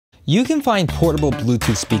You can find portable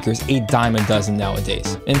Bluetooth speakers a dime a dozen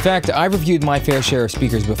nowadays. In fact, I've reviewed my fair share of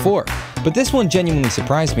speakers before, but this one genuinely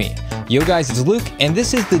surprised me. Yo guys, it's Luke, and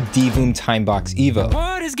this is the Divoom Timebox-Evo.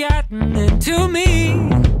 What has gotten into me?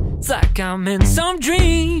 It's like I'm in some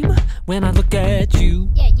dream when I look at you.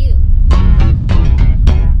 Yeah, you.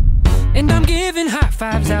 And I'm giving high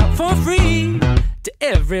fives out for free to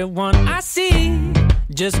everyone I see,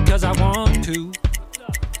 just cause I want to.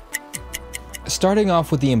 Starting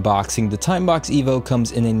off with the unboxing, the Timebox-Evo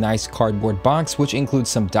comes in a nice cardboard box which includes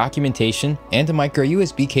some documentation and a micro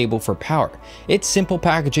USB cable for power. It's simple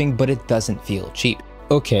packaging, but it doesn't feel cheap.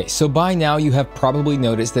 Okay, so by now you have probably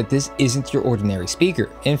noticed that this isn't your ordinary speaker.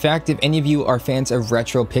 In fact, if any of you are fans of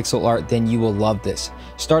retro pixel art, then you will love this.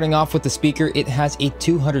 Starting off with the speaker, it has a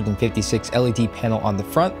 256 LED panel on the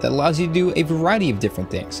front that allows you to do a variety of different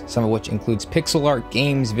things, some of which includes pixel art,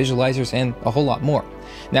 games, visualizers, and a whole lot more.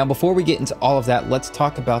 Now, before we get into all of that, let's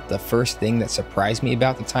talk about the first thing that surprised me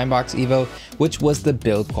about the Timebox-Evo, which was the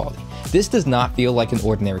build quality. This does not feel like an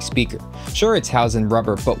ordinary speaker. Sure, it's housed in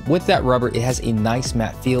rubber, but with that rubber, it has a nice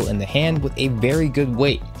matte feel in the hand with a very good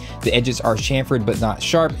weight. The edges are chamfered but not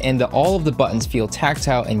sharp, and all of the buttons feel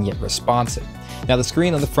tactile and yet responsive. Now, the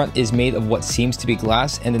screen on the front is made of what seems to be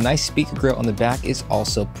glass, and the nice speaker grill on the back is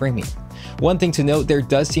also premium. One thing to note, there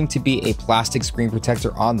does seem to be a plastic screen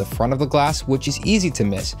protector on the front of the glass, which is easy to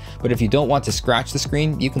miss, but if you don't want to scratch the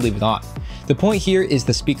screen, you can leave it on. The point here is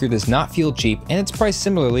the speaker does not feel cheap, and it's priced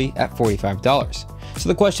similarly at $45. So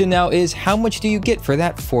the question now is, how much do you get for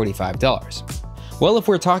that $45? Well, if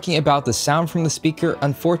we're talking about the sound from the speaker,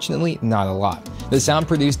 unfortunately, not a lot. The sound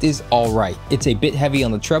produced is alright. It's a bit heavy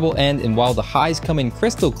on the treble end, and while the highs come in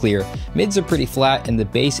crystal clear, mids are pretty flat and the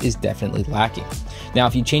bass is definitely lacking. Now,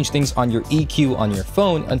 if you change things on your EQ on your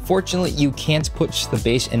phone, unfortunately you can't push the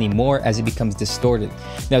bass anymore as it becomes distorted.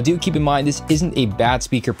 Now, do keep in mind this isn't a bad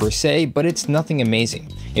speaker per se, but it's nothing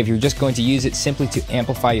amazing. If you're just going to use it simply to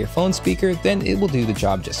amplify your phone speaker, then it will do the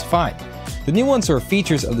job just fine. The nuance or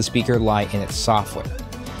features of the speaker lie in its software.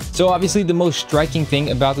 So obviously the most striking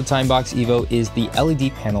thing about the Timebox-Evo is the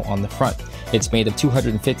LED panel on the front. It's made of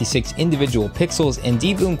 256 individual pixels, and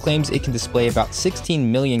Divoom claims it can display about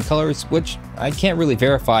 16 million colors, which I can't really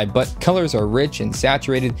verify, but colors are rich and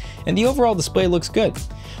saturated, and the overall display looks good.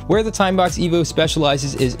 Where the Timebox-Evo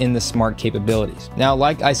specializes is in the smart capabilities. Now,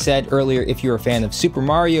 like I said earlier, if you're a fan of Super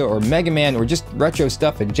Mario or Mega Man or just retro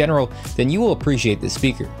stuff in general, then you will appreciate this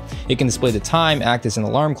speaker. It can display the time, act as an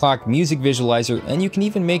alarm clock, music visualizer, and you can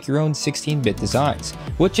even make your own 16-bit designs,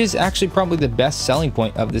 which is actually probably the best selling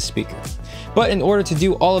point of this speaker. But in order to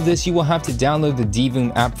do all of this, you will have to download the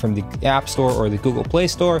Divoom app from the App Store or the Google Play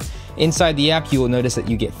Store. Inside the app, you will notice that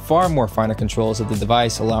you get far more finer controls of the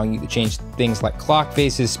device, allowing you to change things like clock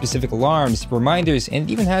faces, specific alarms, reminders,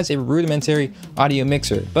 and even has a rudimentary audio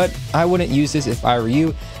mixer. But I wouldn't use this if I were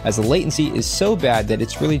you, as the latency is so bad that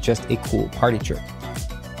it's really just a cool party trick.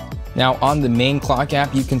 Now, on the main clock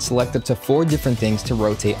app, you can select up to 4 different things to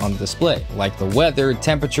rotate on the display, like the weather,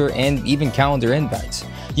 temperature, and even calendar invites.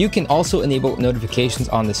 You can also enable notifications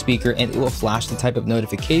on the speaker, and it will flash the type of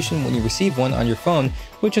notification when you receive one on your phone,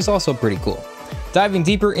 which is also pretty cool. Diving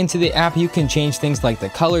deeper into the app, you can change things like the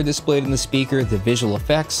color displayed in the speaker, the visual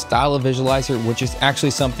effects, style of visualizer, which is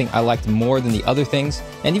actually something I liked more than the other things,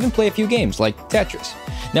 and even play a few games like Tetris.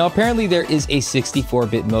 Now, apparently there is a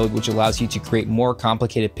 64-bit mode which allows you to create more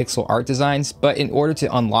complicated pixel art designs, but in order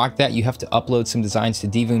to unlock that, you have to upload some designs to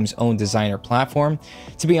Divoom's own designer platform.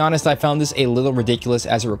 To be honest, I found this a little ridiculous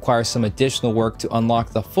as it requires some additional work to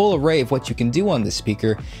unlock the full array of what you can do on this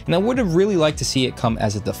speaker, and I would have really liked to see it come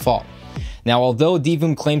as a default. Now, although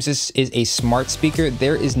Divoom claims this is a smart speaker,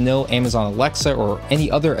 there is no Amazon Alexa or any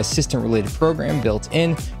other assistant-related program built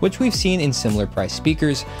in, which we've seen in similar price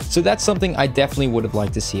speakers, so that's something I definitely would have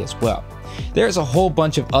liked to see as well. There's a whole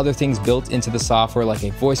bunch of other things built into the software like a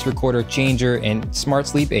voice recorder, changer, and smart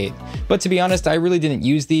sleep aid, but to be honest, I really didn't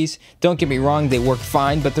use these. Don't get me wrong, they work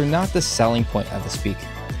fine, but they're not the selling point of the speaker.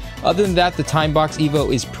 Other than that, the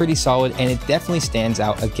Timebox-Evo is pretty solid, and it definitely stands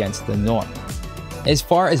out against the norm. As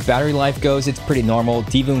far as battery life goes, it's pretty normal.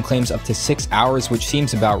 Divoom claims up to 6 hours, which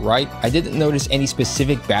seems about right. I didn't notice any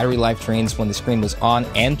specific battery life drains when the screen was on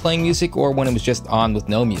and playing music, or when it was just on with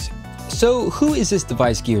no music. So who is this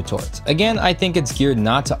device geared towards? Again, I think it's geared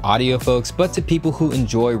not to audio folks, but to people who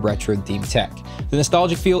enjoy retro themed tech. The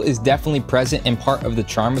nostalgic feel is definitely present and part of the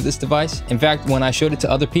charm of this device. In fact, when I showed it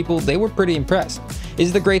to other people, they were pretty impressed. Is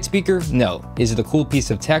it a great speaker? No. Is it a cool piece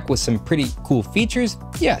of tech with some pretty cool features?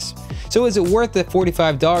 Yes. So is it worth the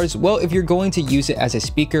 $45? Well, if you're going to use it as a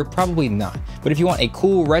speaker, probably not. But if you want a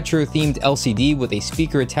cool retro themed LCD with a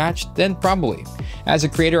speaker attached, then probably. As a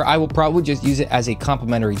creator, I will probably just use it as a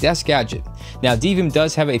complimentary desk gadget. Now, Divoom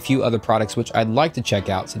does have a few other products which I'd like to check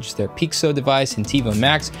out, such as their Pixo device and Tivo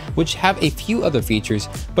Max, which have a few other features,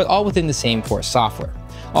 but all within the same core software.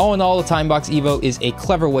 All in all, the Timebox-Evo is a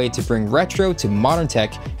clever way to bring retro to modern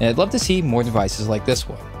tech, and I'd love to see more devices like this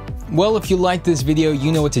one. Well, if you liked this video,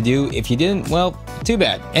 you know what to do. If you didn't, well, too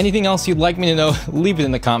bad. Anything else you'd like me to know, leave it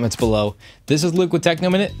in the comments below. This is Luke with Techno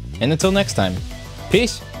Minute, and until next time,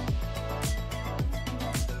 peace!